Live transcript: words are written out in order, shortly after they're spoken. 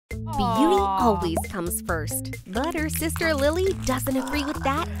Beauty always comes first, but her sister Lily doesn't agree with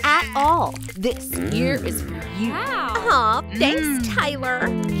that at all. This here is for you. Aw, thanks, Tyler.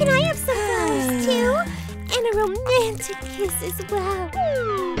 Can I have some flowers too? And a romantic kiss as well.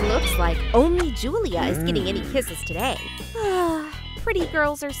 Looks like only Julia is getting any kisses today. Pretty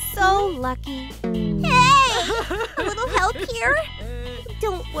girls are so lucky. Hey! A little help here?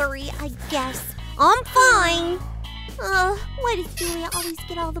 Don't worry, I guess. I'm fine. Why does Julia always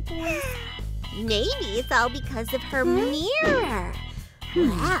get all the boys? Maybe it's all because of her mirror.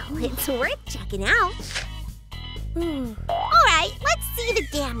 Wow, it's worth checking out. Alright, let's see the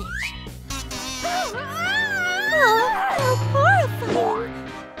damage. Oh, how horrifying.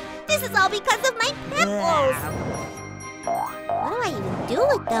 This is all because of my pimples. What do I even do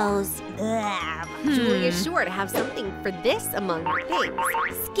with those? Julia's sure to have something for this among her things.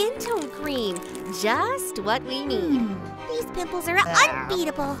 Skin tone cream, just what we need. These pimples are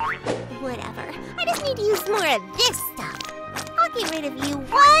unbeatable. Whatever, I just need to use more of this stuff. I'll get rid of you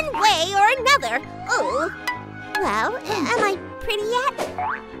one way or another. Oh, well, am I pretty yet?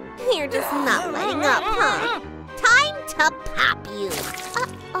 You're just not letting up, huh? Time to pop you.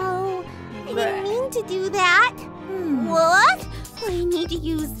 Uh-oh, I didn't mean to do that. What? I need to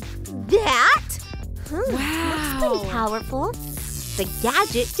use that? Wow. Looks pretty powerful. The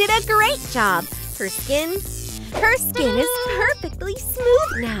gadget did a great job. Her skin is perfectly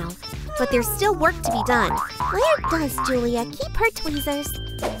smooth now. But there's still work to be done. Where does Julia keep her tweezers?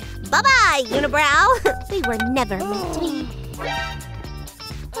 Bye-bye, unibrow. They were never meant to be.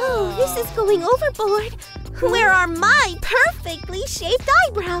 Oh, this is going overboard. Where are my perfectly shaped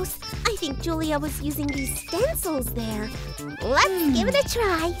eyebrows? I think Julia was using these stencils there. Let's give it a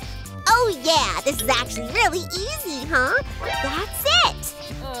try. Oh yeah, this is actually really easy, huh? That's it.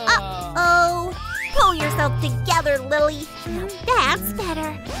 Uh-oh. Pull yourself together, Lily. Now that's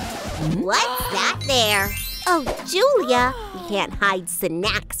better. What's that there? Oh, Julia, you can't hide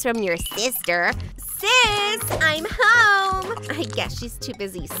snacks from your sister. Sis, I'm home. I guess she's too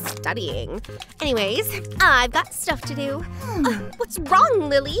busy studying. Anyways, I've got stuff to do. What's wrong,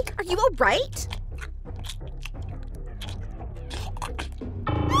 Lily? Are you all right?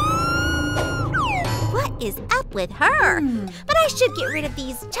 What is up with her? But I should get rid of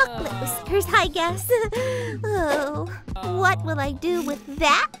these chocolate whiskers, I guess. Oh, what will I do with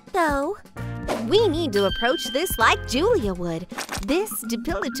that, though? We need to approach this like Julia would. This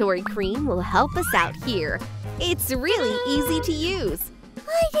depilatory cream will help us out here. It's really easy to use.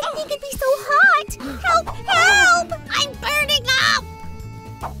 I didn't think it'd be so hot. Help, help! I'm burning up!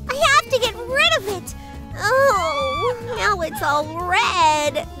 I have to get rid of it. Oh, now it's all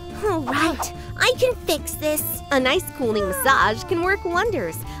red. All right, I can fix this. A nice cooling massage can work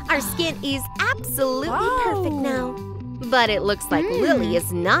wonders. Our skin is absolutely perfect now. But it looks like Lily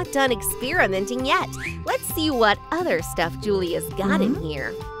is not done experimenting yet. Let's see what other stuff Julia's got in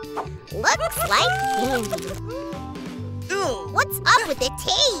here. Looks like candy. What's up with the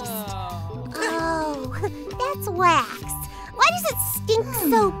taste? Oh, that's wax. Why does it stink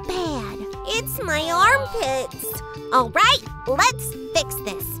so bad? It's my armpits. All right, let's fix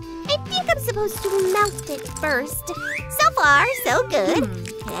this. I think I'm supposed to melt it first. So far, so good.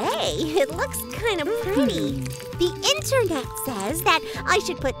 Hey, it looks kind of pretty. The internet says that I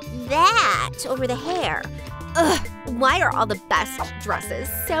should put that over the hair. Ugh, why are all the best dresses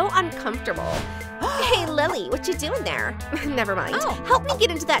so uncomfortable? Hey, Lily, what you doing there? Never mind. Help me get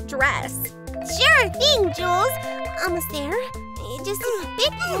into that dress. Sure thing, Jules. Almost there. Just a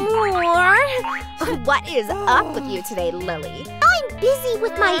bit more. What is up with you today, Lily? I'm busy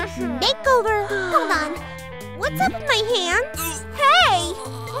with my makeover. Hold on. What's up with my hands? Hey,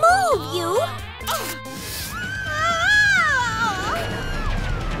 move you.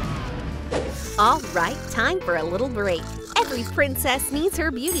 All right, time for a little break. Every princess needs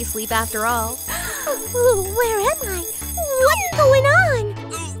her beauty sleep after all. Where am I? What's going on?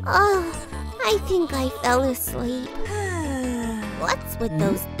 Oh, I think I fell asleep. What's with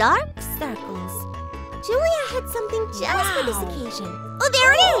those dark circles? Julia had something just for this occasion. Oh,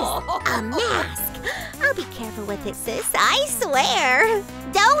 there it is! A mask. I'll be careful with it, sis, I swear.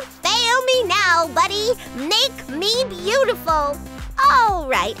 Don't fail me now, buddy. Make me beautiful. All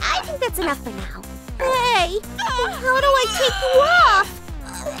right, I think that's enough for now. Hey, how do I take you off?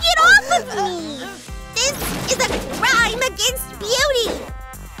 Get off of me! This is a crime against beauty!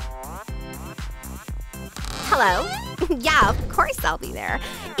 Hello? Yeah, of course I'll be there.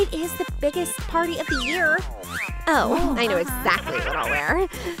 It is the biggest party of the year. Oh, I know exactly what I'll wear.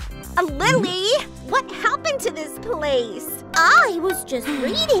 Lily, what happened to this place? I was just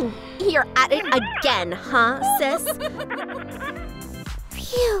reading. You're at it again, huh, sis?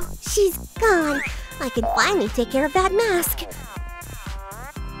 Phew, She's gone. I can finally take care of that mask.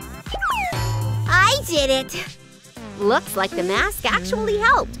 I did it! Looks like the mask actually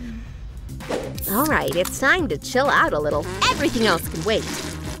helped. All right, it's time to chill out a little. Everything else can wait.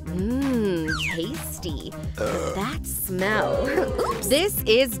 Mmm, tasty. That smell. Oops. This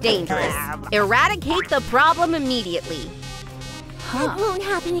is dangerous. Eradicate the problem immediately. That won't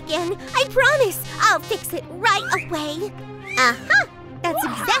happen again. I promise. I'll fix it right away. Uh-huh. That's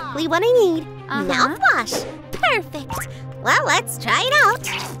exactly what I need. Mouthwash. Perfect. Well, let's try it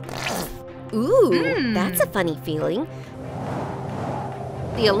out. Ooh, that's a funny feeling.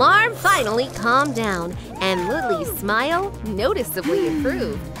 The alarm finally calmed down, and Lily's smile noticeably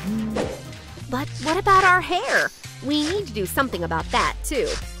improved. But what about our hair? We need to do something about that, too.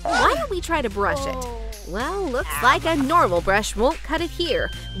 Why don't we try to brush it? Well, looks like a normal brush won't cut it here.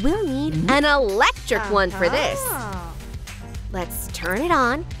 We'll need an electric one for this. Let's turn it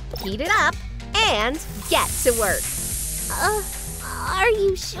on, heat it up, and get to work. Are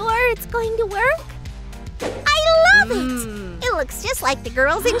you sure it's going to work? I love it! It looks just like the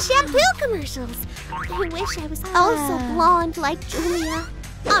girls in shampoo commercials. I wish I was also blonde like Julia.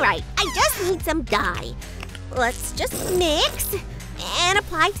 All right, I just need some dye. Let's just mix and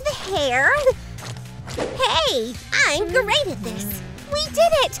apply to the hair. Hey, I'm great at this. We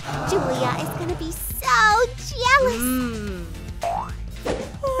did it! Julia is gonna be so jealous.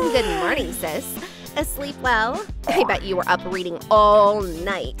 Good morning, sis. Asleep well? I bet you were up reading all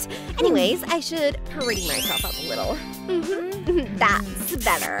night. Anyways, I should pretty myself up a little. That's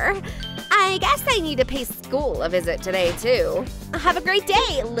better. I guess I need to pay school a visit today, too. Have a great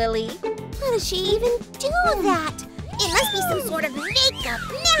day, Lily. How does she even do that? It must be some sort of makeup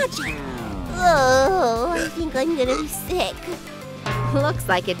magic. Oh, I think I'm gonna be sick. Looks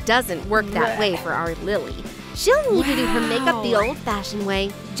like it doesn't work that way for our Lily. She'll need to do her makeup the old-fashioned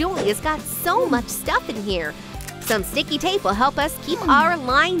way. Julia's got so much stuff in here. Some sticky tape will help us keep our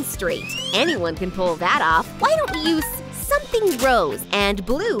lines straight. Anyone can pull that off. Why don't we use something rose and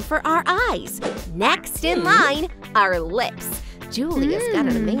blue for our eyes? Next in line, our lips. Julia's got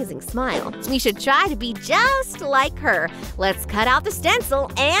an amazing smile. We should try to be just like her. Let's cut out the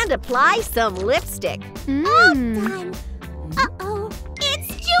stencil and apply some lipstick. All done. Uh-oh, it's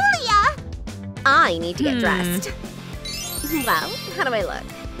Julia! I need to get dressed. Well, how do I look?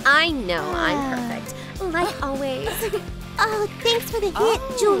 I know I'm perfect, like always. Oh, thanks for the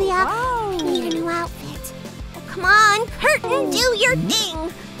hint, Julia. I need a new outfit. Oh, come on, curtain, do your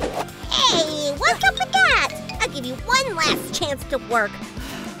thing. Hey, what's up with that? I'll give you one last chance to work.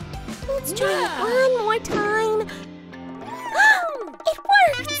 Let's try it one more time. It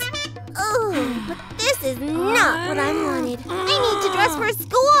worked! Oh, but this is not what I wanted. I need to dress for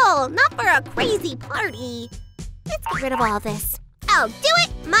school, not for a crazy party. Let's get rid of all this. I'll do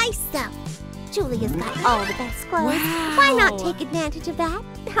it myself. Julia's got all the best clothes. Why not take advantage of that?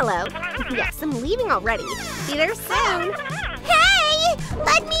 Hello. Yes, I'm leaving already. See you there soon. Hey!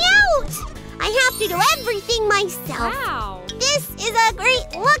 Let me out! I have to do everything myself. Wow. This is a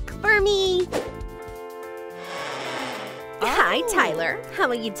great look for me. Hi, Tyler. How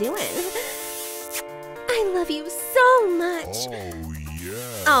are you doing? I love you so much. Oh,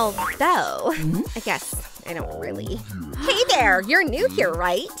 yeah. Although, I guess I don't really. Hey there, you're new here,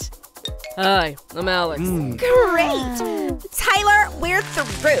 right? Hi, I'm Alex. Great. Tyler, we're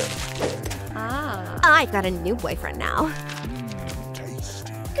through. I've got a new boyfriend now.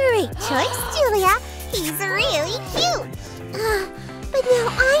 Great choice, Julia. He's really cute. But now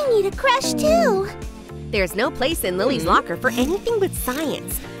I need a crush too. There's no place in Lily's locker for anything but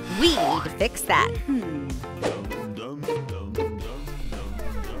science. We need to fix that.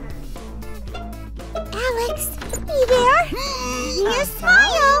 Alex, you there? Your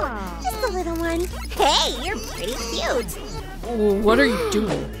smile. Just a little one. Hey, you're pretty cute. What are you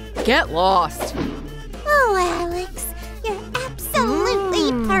doing? Get lost. Oh, Alex, you're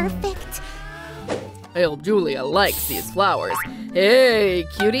absolutely perfect. Hey, Julia likes these flowers. Hey,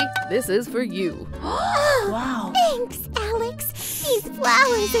 cutie, this is for you. Wow. Thanks, Alex. These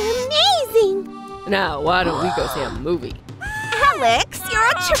flowers are amazing. Now, why don't we go see a movie? Alex, you're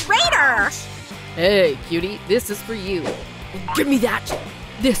a traitor. Hey, cutie, this is for you. Give me that.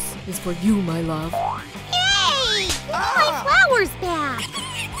 This is for you, my love. Yay! My flowers back.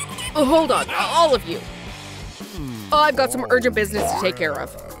 Oh, hold on, all of you. I've got some urgent business to take care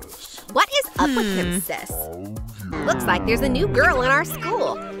of. What is up with him, sis? Looks like there's a new girl in our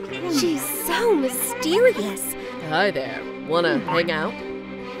school. She's so mysterious. Hi there. Wanna hang out?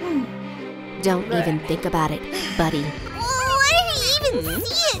 Don't even think about it, buddy. What did he even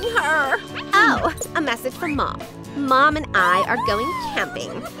see in her? Oh, a message from Mom. Mom and I are going camping.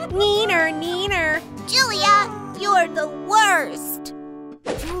 Neener, neener. Julia, you're the worst.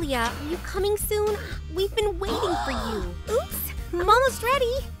 Julia, are you coming soon? We've been waiting for you. Oops, I'm almost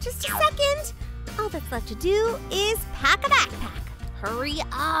ready. Just a second. All that's left to do is pack a backpack. Hurry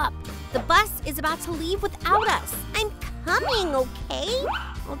up. The bus is about to leave without us. I'm coming, okay?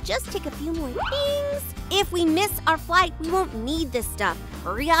 I'll just take a few more things. If we miss our flight, we won't need this stuff.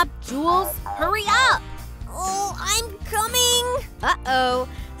 Hurry up, Jules. Hurry up. Oh, I'm coming. Uh-oh.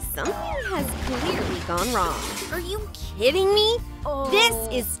 Something has clearly gone wrong. Are you kidding me? This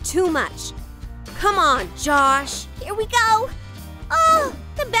is too much. Come on, Josh. Here we go. Oh,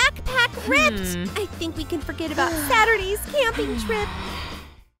 the backpack ripped. I think we can forget about Saturday's camping trip.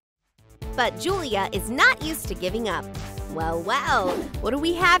 But Julia is not used to giving up. Well, what do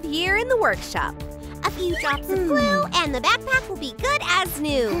we have here in the workshop? A few drops of glue and the backpack will be good as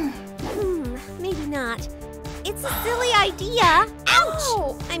new. Maybe not. It's a silly idea.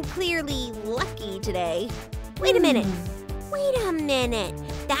 Ouch! I'm clearly lucky today. Wait a minute.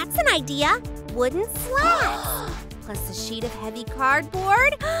 That's an idea. Wooden slats. Plus a sheet of heavy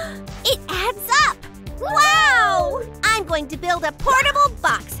cardboard. It adds up. Wow! I'm going to build a portable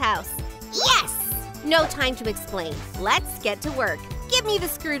box house. Yes! No time to explain. Let's get to work. Give me the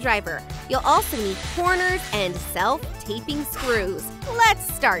screwdriver. You'll also need corners and self-taping screws.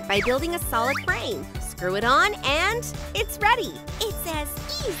 Let's start by building a solid frame. Screw it on and it's ready. It's as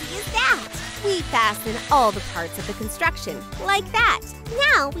easy as that. We fasten all the parts of the construction, like that.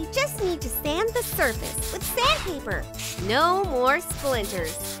 Now we just need to sand the surface with sandpaper. No more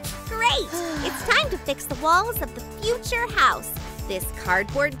splinters. Great! It's time to fix the walls of the future house. This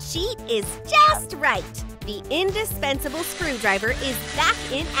cardboard sheet is just right. The indispensable screwdriver is back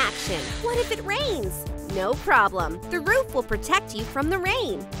in action. What if it rains? No problem. The roof will protect you from the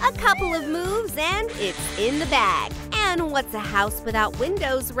rain. A couple of moves and it's in the bag. And what's a house without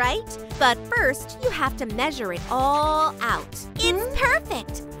windows, right? But first, you have to measure it all out. It's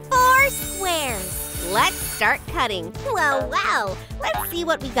perfect. 4 squares. Let's start cutting. Well, let's see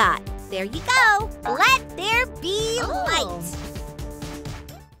what we got. There you go. Let there be light.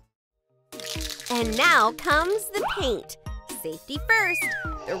 And now comes the paint. Safety first.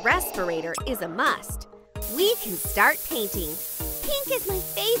 The respirator is a must. We can start painting. Pink is my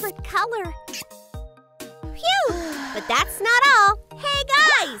favorite color. Phew! But that's not all. Hey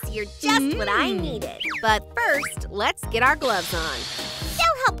guys, you're just what I needed. But first, let's get our gloves on.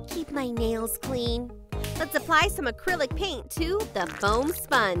 They'll help keep my nails clean. Let's apply some acrylic paint to the foam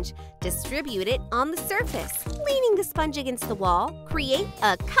sponge. Distribute it on the surface. Leaning the sponge against the wall, create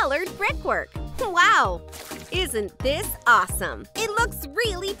a colored brickwork. Wow! Isn't this awesome? It looks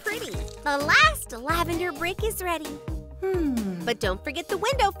really pretty. The last lavender brick is ready. But don't forget the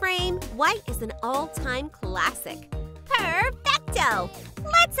window frame. White is an all-time classic. Perfecto!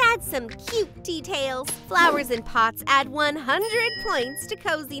 Let's add some cute details. Flowers and pots add 100 points to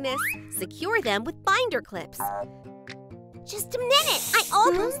coziness. Secure them with binder clips. Just a minute, I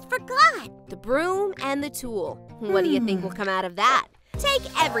almost forgot. The broom and the tool. What do you think will come out of that? Take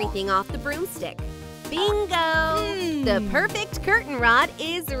everything off the broomstick. Bingo! The perfect curtain rod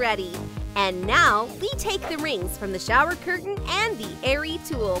is ready. And now we take the rings from the shower curtain and the airy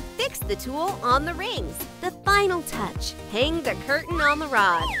tool. Fix the tool on the rings. The final touch, hang the curtain on the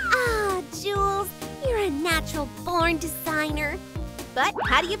rod. Ah, Jules, you're a natural-born designer. But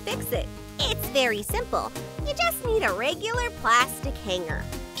how do you fix it? It's very simple. You just need a regular plastic hanger.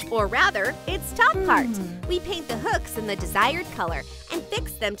 Or rather, its top part. We paint the hooks in the desired color and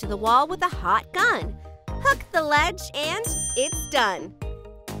fix them to the wall with a hot gun. Hook the ledge and it's done.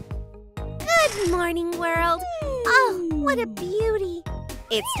 Good morning, world. Oh, what a beauty.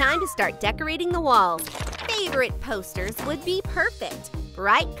 It's time to start decorating the walls. Favorite posters would be perfect.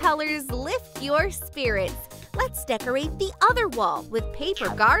 Bright colors lift your spirits. Let's decorate the other wall with paper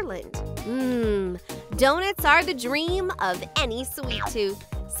garland. Donuts are the dream of any sweet tooth.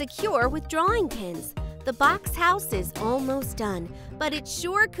 Secure with drawing pins. The box house is almost done, but it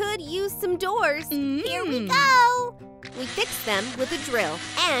sure could use some doors. Here we go. We fix them with a drill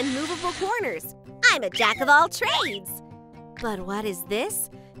and movable corners. I'm a jack of all trades. But what is this?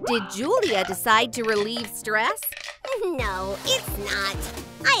 Did Julia decide to relieve stress? No, it's not.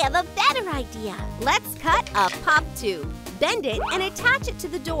 I have a better idea. Let's cut a pop tube. Bend it and attach it to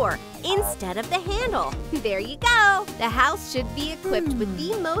the door instead of the handle. There you go. The house should be equipped with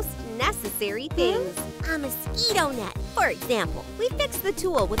the most necessary things. A mosquito net. For example, we fix the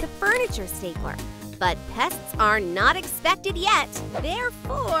tool with a furniture stapler. But pests are not expected yet.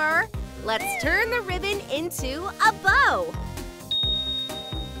 Therefore, let's turn the ribbon into a bow.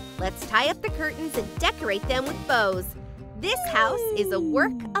 Let's tie up the curtains and decorate them with bows. This house is a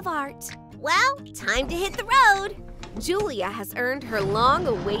work of art. Well, time to hit the road. Julia has earned her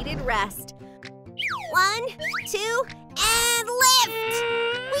long-awaited rest. 1, 2, and lift!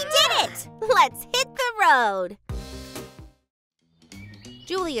 We did it! Let's hit the road!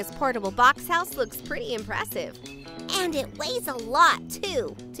 Julia's portable box house looks pretty impressive. And it weighs a lot,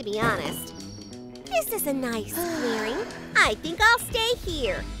 too, to be honest. This is a nice clearing. I think I'll stay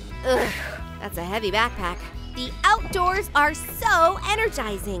here. Ugh, that's a heavy backpack. The outdoors are so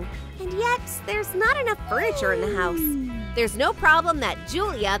energizing, and yet there's not enough furniture in the house. There's no problem that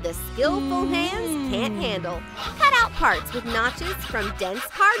Julia, the skillful hands, can't handle. Cut out parts with notches from dense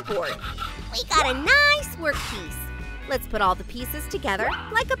cardboard. We got a nice workpiece. Let's put all the pieces together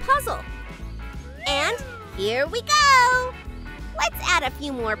like a puzzle. And here we go! Let's add a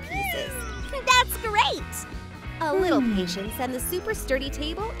few more pieces. That's great! A little patience and the super sturdy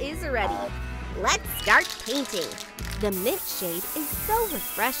table is ready. Let's start painting. The mint shade is so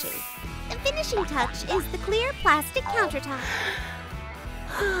refreshing. The finishing touch is the clear plastic countertop.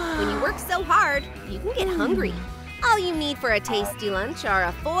 When you work so hard, you can get hungry. All you need for a tasty lunch are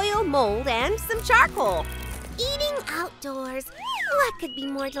a foil mold and some charcoal. Eating outdoors, what could be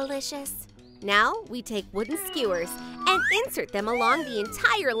more delicious? Now we take wooden skewers and insert them along the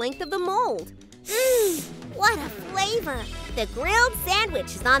entire length of the mold. What a flavor! The grilled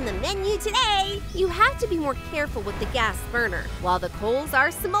sandwich is on the menu today. You have to be more careful with the gas burner. While the coals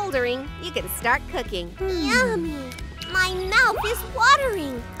are smoldering, you can start cooking. Yummy! My mouth is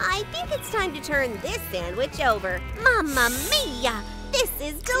watering. I think it's time to turn this sandwich over. Mamma mia! This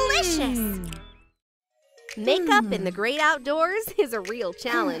is delicious! Makeup in the great outdoors is a real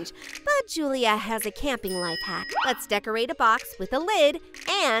challenge, but Julia has a camping life hack. Let's decorate a box with a lid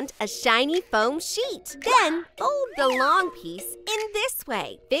and a shiny foam sheet. Then fold the long piece in this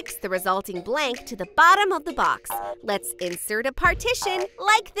way. Fix the resulting blank to the bottom of the box. Let's insert a partition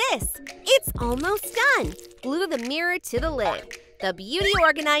like this. It's almost done. Glue the mirror to the lid. The beauty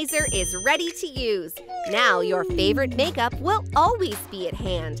organizer is ready to use. Now your favorite makeup will always be at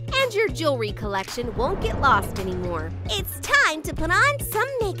hand, and your jewelry collection won't get lost anymore. It's time to put on some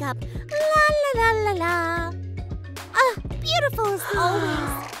makeup. La la la la la. Beautiful as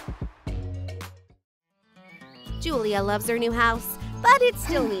always. Julia loves her new house, but it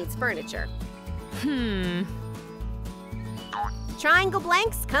still needs furniture. Triangle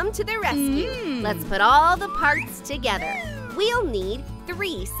blanks come to the rescue. Let's put all the parts together. We'll need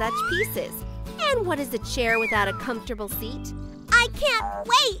 3 such pieces. And what is a chair without a comfortable seat? I can't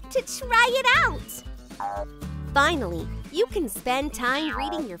wait to try it out! Finally, you can spend time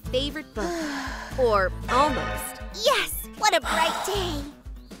reading your favorite book. Or almost. Yes! What a bright day!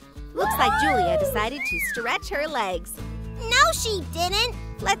 Looks like Julia decided to stretch her legs. No, she didn't!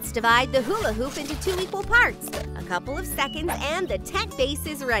 Let's divide the hula hoop into 2 equal parts. A couple of seconds and the tent base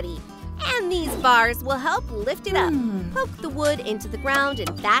is ready. And these bars will help lift it up. Poke the wood into the ground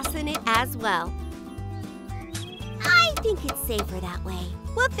and fasten it as well. I think it's safer that way.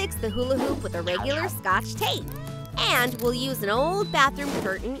 We'll fix the hula hoop with a regular Scotch tape. And we'll use an old bathroom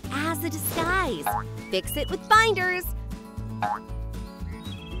curtain as a disguise. Fix it with binders.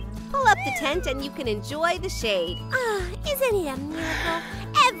 Pull up the tent and you can enjoy the shade. Isn't it a miracle?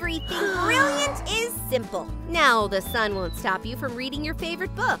 Everything brilliant is simple. Now the sun won't stop you from reading your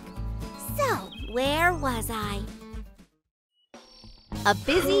favorite book. So, where was I? A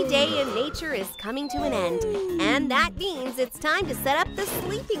busy day in nature is coming to an end, and that means it's time to set up the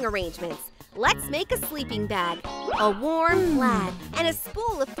sleeping arrangements. Let's make a sleeping bag. A warm plaid and a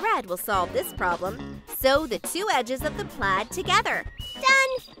spool of thread will solve this problem. Sew the 2 edges of the plaid together.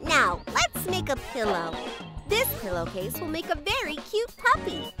 Done! Now, let's make a pillow. This pillowcase will make a very cute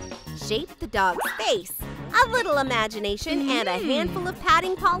puppy. Shape the dog's face. A little imagination and a handful of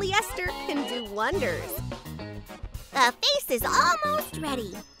padding polyester can do wonders. The face is almost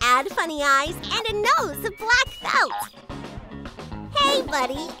ready. Add funny eyes and a nose of black felt. Hey,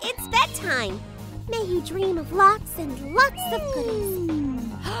 buddy, it's bedtime. May you dream of lots and lots of goodies.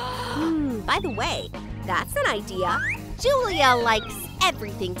 By the way, that's an idea. Julia likes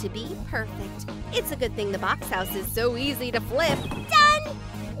everything to be perfect. It's a good thing the box house is so easy to flip. Done!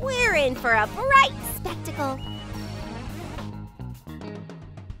 We're in for a bright spectacle.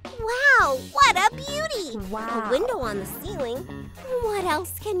 Wow, what a beauty! Wow. A window on the ceiling. What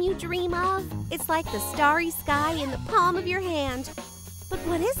else can you dream of? It's like the starry sky in the palm of your hand. But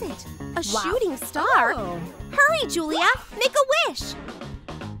what is it? A shooting star? Oh. Hurry, Julia! Make a wish!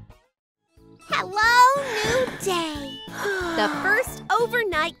 Hello, new day! The first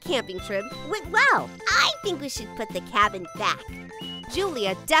overnight camping trip went well. I think we should put the cabin back.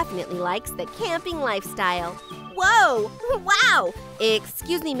 Julia definitely likes the camping lifestyle. Whoa! Wow!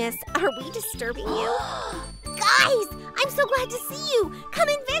 Excuse me, miss. Are we disturbing you? Guys, I'm so glad to see you. Come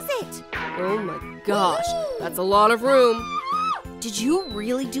and visit. Oh my gosh, that's a lot of room. Did you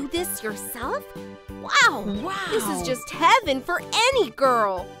really do this yourself? Wow! This is just heaven for any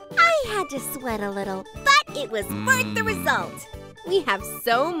girl. I had to sweat a little, but it was worth the result. We have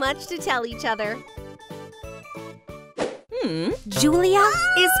so much to tell each other. Julia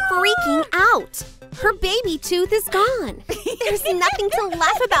Is freaking out. Her baby tooth is gone. There's nothing to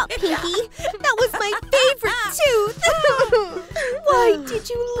laugh about, Pinky. That was my favorite tooth. Why did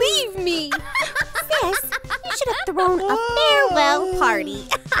you leave me? Sis, you should have thrown a farewell party.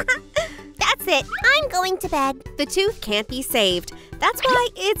 That's it. I'm going to bed. The tooth can't be saved. That's why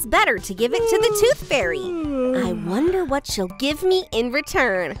it's better to give it to the tooth fairy. I wonder what she'll give me in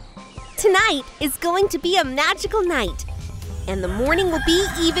return. Tonight is going to be a magical night, and the morning will be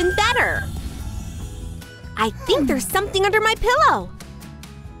even better. I think there's something under my pillow.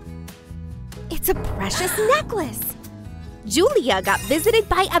 It's a precious necklace. Julia got visited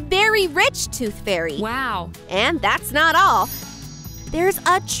by a very rich tooth fairy. Wow. And that's not all. There's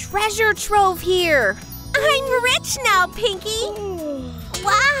a treasure trove here. I'm rich now, Pinky.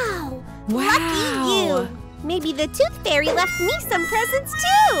 Wow. Lucky you. Maybe the tooth fairy left me some presents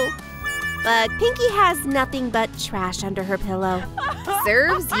too. But Pinky has nothing but trash under her pillow.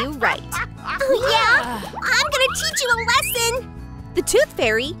 Serves you right. Oh, yeah? I'm gonna teach you a lesson. The tooth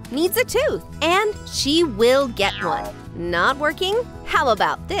fairy needs a tooth, and she will get one. Not working? How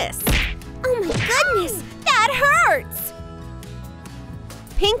about this? Oh my goodness, That hurts!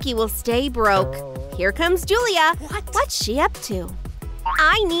 Pinky will stay broke. Here comes Julia. What's she up to?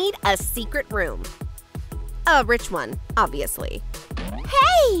 I need a secret room. A rich one, obviously.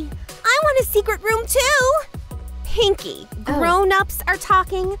 Hey, I want a secret room too. Pinky, grown-ups are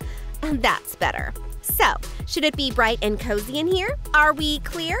talking? That's better. So, should it be bright and cozy in here? Are we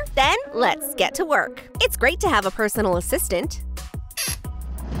clear? Then let's get to work. It's great to have a personal assistant.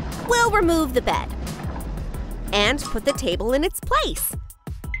 We'll remove the bed and put the table in its place.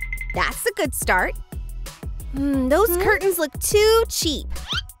 That's a good start. Those curtains look too cheap.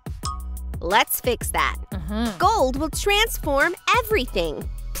 Let's fix that. Gold will transform everything.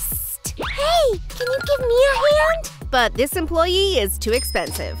 Psst. Hey, can you give me a hand? But this employee is too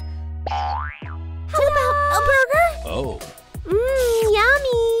expensive. How about a burger? Oh.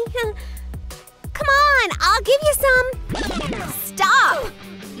 Yummy. Come on, I'll give you some. Stop!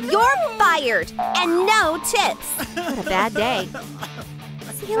 You're fired, and no tips. What a bad day.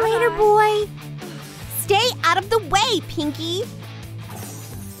 See you later, boy. Stay out of the way, Pinky.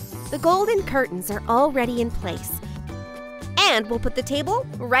 The golden curtains are already in place. And we'll put the table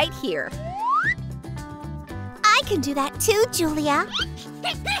right here. I can do that too, Julia.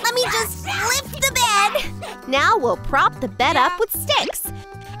 Let me just lift the bed. Now we'll prop the bed up with sticks.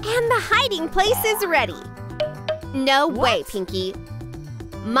 And the hiding place is ready. No way, Pinky.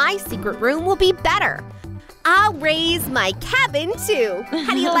 My secret room will be better. I'll raise my cabin too.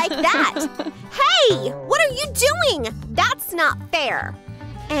 How do you like that? Hey, what are you doing? That's not fair.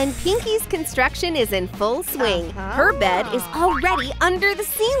 And Pinky's construction is in full swing. Her bed is already under the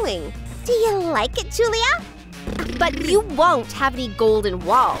ceiling. Do you like it, Julia? But you won't have any golden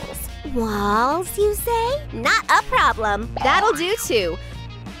walls. Walls, you say? Not a problem. That'll do too.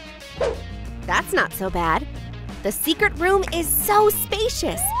 That's not so bad. The secret room is so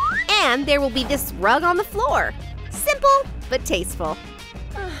spacious. And there will be this rug on the floor. Simple, but tasteful.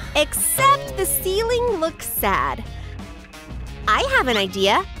 Except the ceiling looks sad. I have an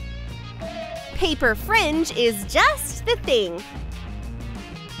idea. Paper fringe is just the thing.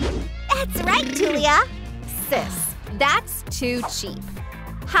 That's right, Julia. Sis, that's too cheap.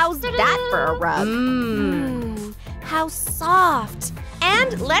 How's that for a rug? How soft.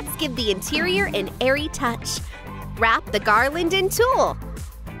 And let's give the interior an airy touch. Wrap the garland in tulle.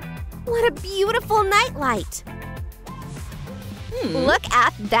 What a beautiful nightlight. Look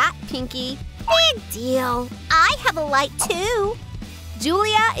at that, Pinky. Big deal. I have a light too.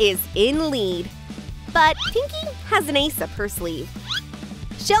 Julia is in lead. But Pinky has an ace up her sleeve.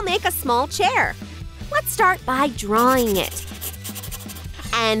 She'll make a small chair. Let's start by drawing it.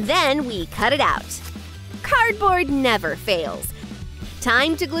 And then we cut it out. Cardboard never fails.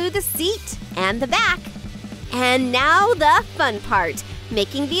 Time to glue the seat and the back. And now the fun part,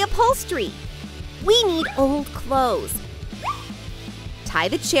 making the upholstery. We need old clothes. Tie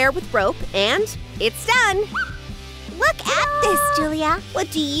the chair with rope and it's done. Look at this, Julia.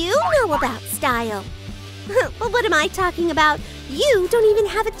 What do you know about style? Well, what am I talking about? You don't even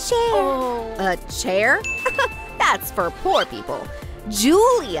have a chair. A chair? That's for poor people.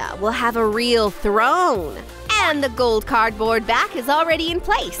 Julia will have a real throne. And the gold cardboard back is already in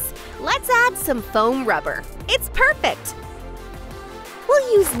place. Let's add some foam rubber. It's perfect.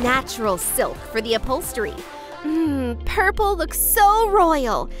 We'll use natural silk for the upholstery. Purple looks so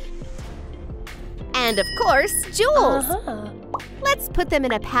royal. And of course, jewels. Let's put them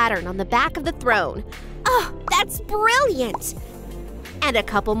in a pattern on the back of the throne. Oh, that's brilliant! And a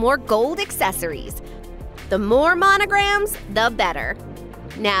couple more gold accessories. The more monograms, the better.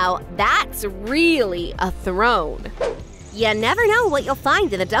 Now, that's really a throne. You never know what you'll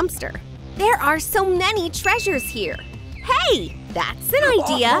find in the dumpster. There are so many treasures here. Hey, that's an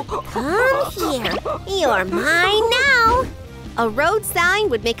idea. Come here. You're mine now. A road sign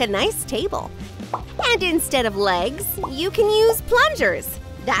would make a nice table. And instead of legs, you can use plungers.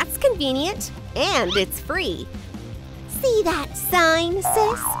 That's convenient, and it's free. See that sign,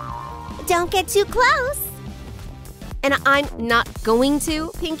 sis? Don't get too close. And I'm not going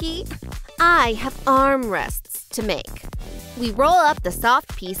to, Pinky. I have armrests to make. We roll up the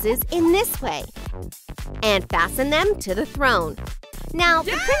soft pieces in this way and fasten them to the throne. Now,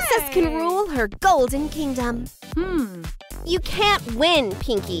 the princess can rule her golden kingdom. You can't win,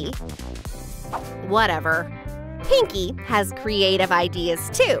 Pinky. Whatever. Pinky has creative ideas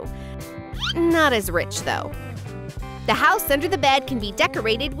too. Not as rich, though. The house under the bed can be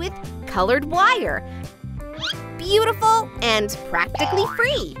decorated with colored wire. Beautiful and practically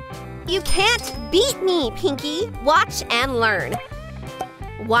free. You can't beat me, Pinky. Watch and learn.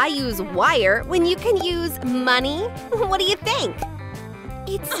 Why use wire when you can use money? What do you think?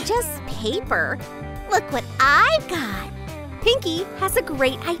 It's just paper. Look what I've got. Pinky has a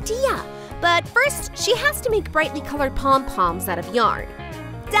great idea. But first, she has to make brightly colored pom-poms out of yarn.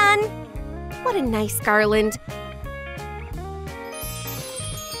 Done! What a nice garland.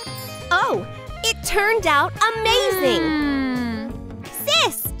 Oh, it turned out amazing!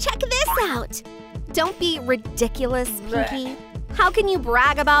 Sis, check this out. Don't be ridiculous, Pinky. How can you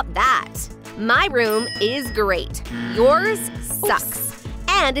brag about that? My room is great. Yours sucks.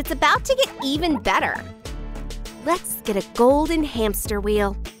 And it's about to get even better. Let's get a golden hamster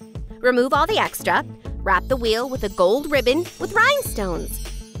wheel. Remove all the extra. Wrap the wheel with a gold ribbon with rhinestones.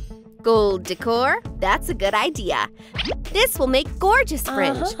 Gold decor, that's a good idea. This will make gorgeous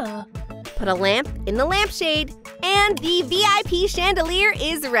fringe. Put a lamp in the lampshade, and the VIP chandelier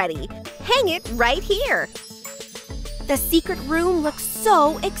is ready. Hang it right here. The secret room looks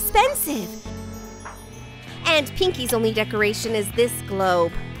so expensive. And Pinky's only decoration is this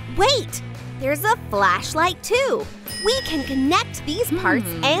globe. Wait, there's a flashlight too. We can connect these parts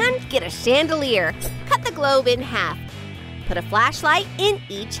and get a chandelier. Cut the globe in half. Put a flashlight in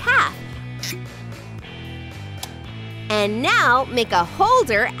each half. And now make a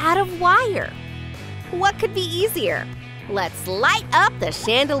holder out of wire. What could be easier? Let's light up the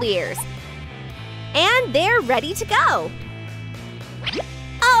chandeliers. And they're ready to go.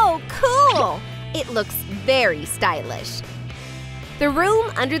 Oh, cool! It looks very stylish. The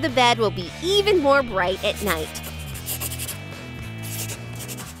room under the bed will be even more bright at night.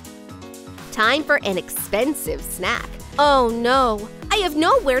 Time for an expensive snack. Oh no, I have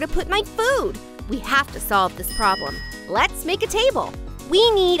nowhere to put my food. We have to solve this problem. Let's make a table.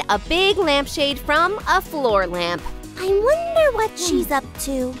 We need a big lampshade from a floor lamp. I wonder what she's up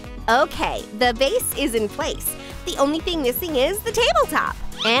to. Okay, the base is in place. The only thing missing is the tabletop.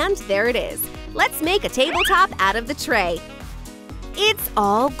 And there it is. Let's make a tabletop out of the tray. It's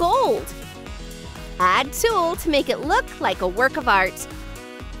all gold. Add tulle to make it look like a work of art.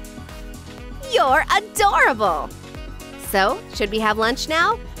 You're adorable! So, should we have lunch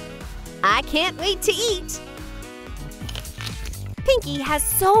now? I can't wait to eat! Pinky has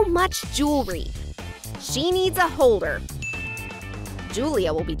so much jewelry. She needs a holder.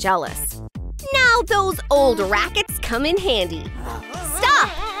 Julia will be jealous. Now those old rackets come in handy. Stop!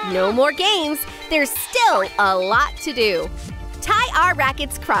 No more games. There's still a lot to do. Tie our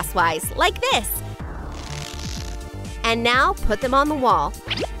rackets crosswise, like this. And now put them on the wall.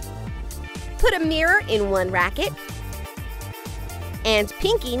 Put a mirror in one racket. And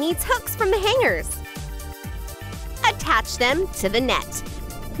Pinky needs hooks from the hangers. Attach them to the net.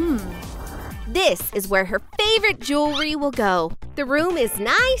 This is where her favorite jewelry will go. The room is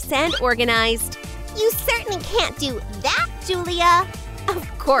nice and organized. You certainly can't do that, Julia. Of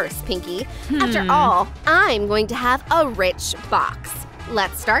course, Pinky. After all, I'm going to have a rich box.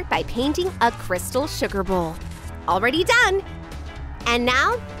 Let's start by painting a crystal sugar bowl. Already done. And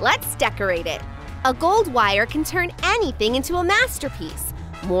now, let's decorate it. A gold wire can turn anything into a masterpiece.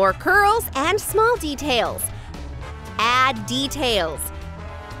 More curls and small details. Add details.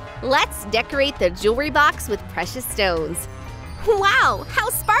 Let's decorate the jewelry box with precious stones. Wow, how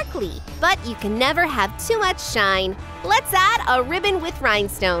sparkly! But you can never have too much shine. Let's add a ribbon with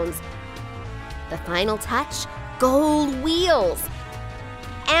rhinestones. The final touch, gold wheels.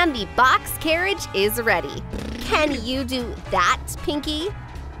 And the box carriage is ready. Can you do that, Pinky?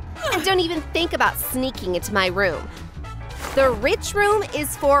 And don't even think about sneaking into my room. The rich room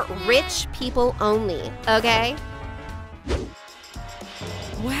is for rich people only, okay?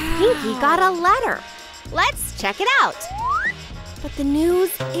 Wow. Pinky got a letter. Let's check it out. But the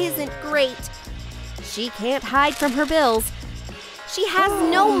news isn't great. She can't hide from her bills. She has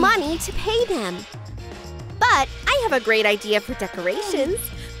no money to pay them. But I have a great idea for decorations.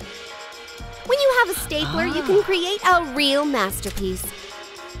 When you have a stapler, you can create a real masterpiece.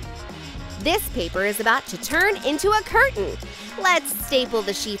 This paper is about to turn into a curtain. Let's staple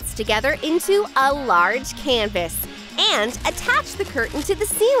the sheets together into a large canvas and attach the curtain to the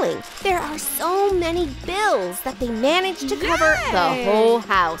ceiling. There are so many bills that they managed to cover the whole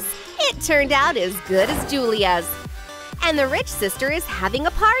house. It turned out as good as Julia's. And the rich sister is having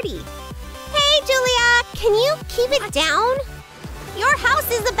a party. Hey, Julia, can you keep it down? Your house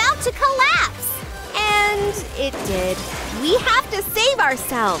is about to collapse. And it did. We have to save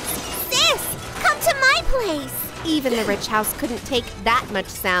ourselves. Sis, come to my place. Even the rich house couldn't take that much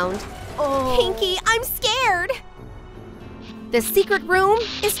sound. Oh. Pinky, I'm scared. The secret room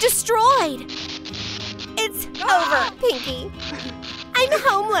is destroyed. It's over, Pinky. I'm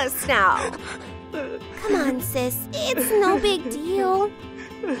homeless now. Come on, sis. It's no big deal.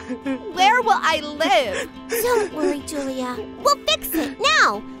 Where will I live? Don't worry, Julia. We'll fix it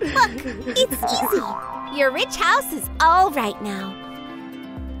now. Look, it's easy. Your rich house is all right now.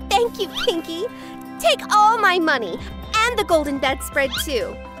 Thank you, Pinky. Take all my money and the golden bedspread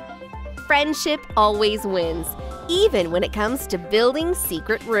too. Friendship always wins, even when it comes to building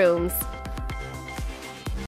secret rooms.